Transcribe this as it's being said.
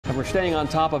And we're staying on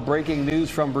top of breaking news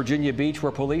from Virginia Beach, where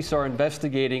police are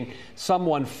investigating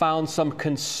someone found some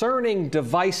concerning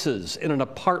devices in an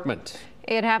apartment.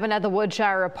 It happened at the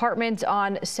Woodshire apartment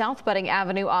on South Budding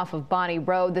Avenue off of Bonnie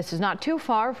Road. This is not too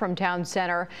far from town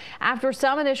center. After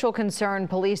some initial concern,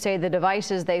 police say the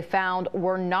devices they found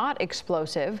were not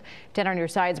explosive. 10 on your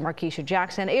side's Markeisha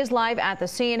Jackson is live at the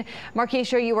scene.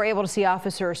 Markeisha, you were able to see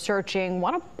officers searching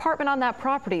one apartment on that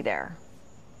property there.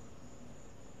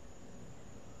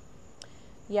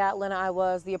 Yeah, Lena, I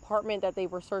was. The apartment that they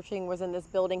were searching was in this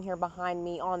building here behind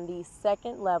me on the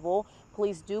second level.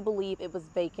 Police do believe it was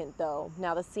vacant, though.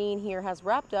 Now, the scene here has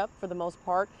wrapped up for the most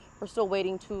part. We're still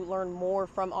waiting to learn more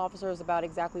from officers about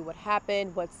exactly what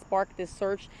happened, what sparked this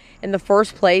search in the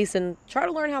first place, and try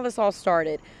to learn how this all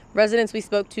started. Residents we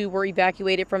spoke to were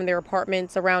evacuated from their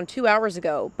apartments around 2 hours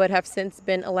ago, but have since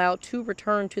been allowed to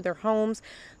return to their homes.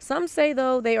 Some say,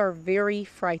 though, they are very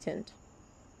frightened.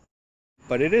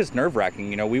 But it is nerve-wracking.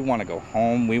 You know, we want to go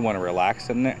home, we want to relax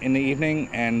in the evening,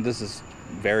 and this is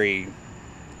very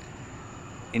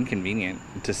inconvenient,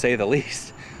 to say the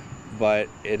least. But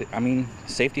I mean,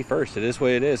 safety first. It is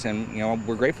what it is, and you know,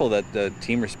 we're grateful that the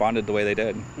team responded the way they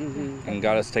did and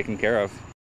got us taken care of.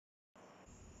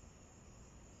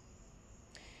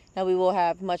 Now, we will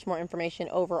have much more information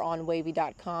over on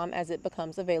wavy.com as it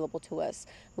becomes available to us.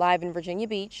 Live in Virginia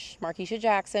Beach, Markeisha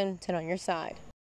Jackson, 10 on your side.